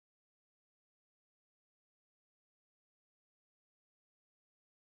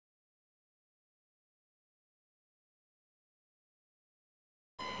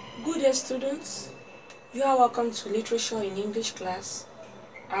Good day, students. You are welcome to Literature in English class.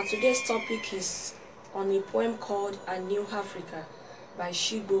 Our today's topic is on a poem called A New Africa by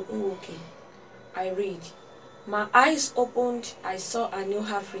Shigo Nwoke. I read, "My eyes opened, I saw a new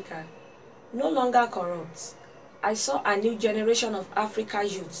Africa, no longer corrupt. I saw a new generation of Africa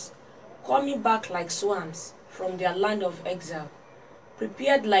youths coming back like swans from their land of exile,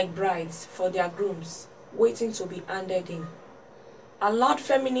 prepared like brides for their grooms, waiting to be handed in. A loud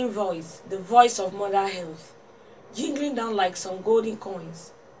feminine voice, the voice of Mother Health, jingling down like some golden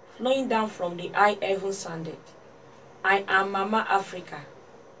coins, flowing down from the high heaven sounded. I am Mama Africa.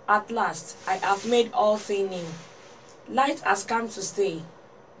 At last, I have made all things new. Light has come to stay.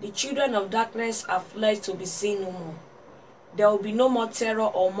 The children of darkness are fled to be seen no more. There will be no more terror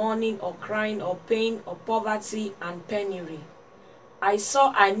or mourning or crying or pain or poverty and penury. I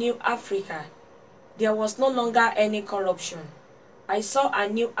saw a new Africa. There was no longer any corruption. I saw a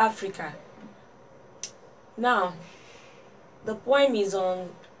new Africa." Now, the poem is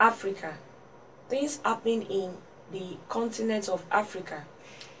on Africa, things happening in the continent of Africa.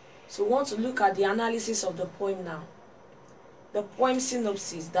 So we want to look at the analysis of the poem now. The poem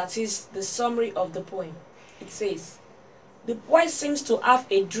synopsis, that is the summary of the poem. It says, the poet seems to have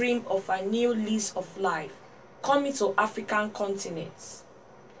a dream of a new lease of life coming to African continents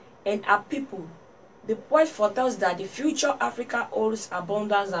and a people. The poet foretells that the future Africa holds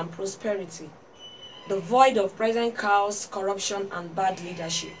abundance and prosperity, devoid of present chaos, corruption, and bad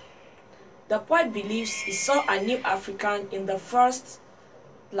leadership. The poet believes he saw a new African in the first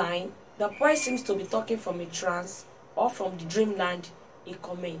line. The poet seems to be talking from a trance or from the dreamland. He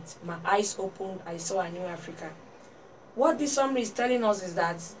comments, "My eyes opened, I saw a new Africa." What this summary is telling us is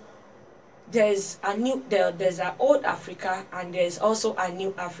that there's an old Africa and there's also a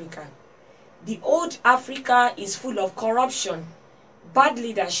new Africa. The old Africa is full of corruption, bad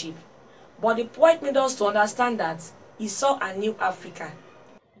leadership, but the poet made us to understand that he saw a new Africa.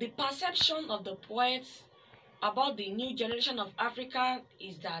 The perception of the poet about the new generation of Africa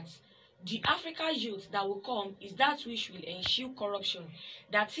is that the Africa youth that will come is that which will ensure corruption.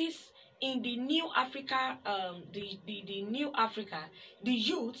 That is, in the new Africa, the new Africa, the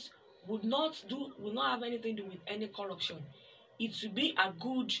youth would not have anything to do with any corruption. It will be a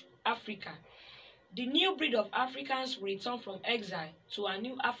good Africa. The new breed of Africans will return from exile to a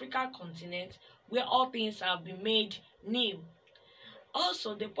new African continent where all things have been made new.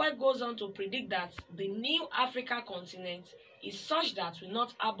 Also, the poet goes on to predict that the new African continent is such that will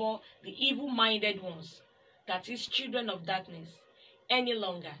not harbor the evil-minded ones, that is, children of darkness, any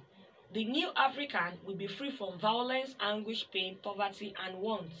longer. The new African will be free from violence, anguish, pain, poverty, and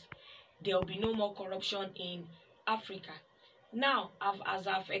want. There will be no more corruption in Africa. Now, as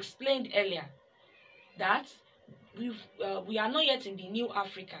I've explained earlier, that we are not yet in the new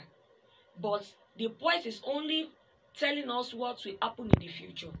Africa, but the poet is only telling us what will happen in the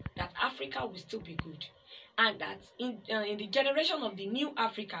future, that Africa will still be good, and that in the generation of the new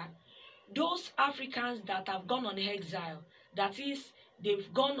Africa, those Africans that have gone on exile, that is,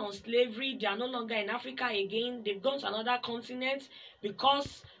 they've gone on slavery, they are no longer in Africa again, they've gone to another continent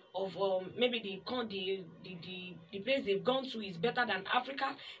because of maybe the place they've gone to is better than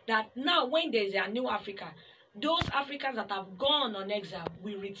Africa, that now when there's a new Africa, those Africans that have gone on exile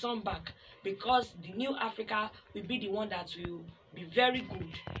will return back, because the new Africa will be the one that will be very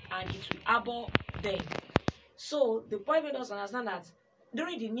good and it will harbor them. So the point made us understand that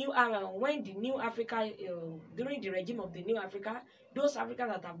during the new era, when the new Africa, during the regime of the new Africa, those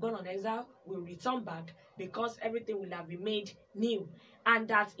Africans that have gone on exile will return back because everything will have been made new, and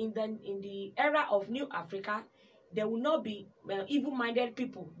that in the era of new Africa, there will not be evil-minded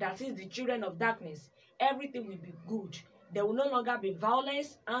people, that is, the children of darkness. Everything will be good. There will no longer be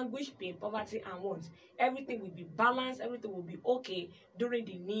violence, anguish, pain, poverty, and want. Everything will be balanced. Everything will be okay during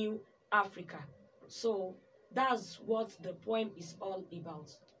the new Africa. So that's what the poem is all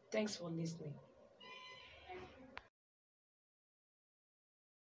about. Thanks for listening.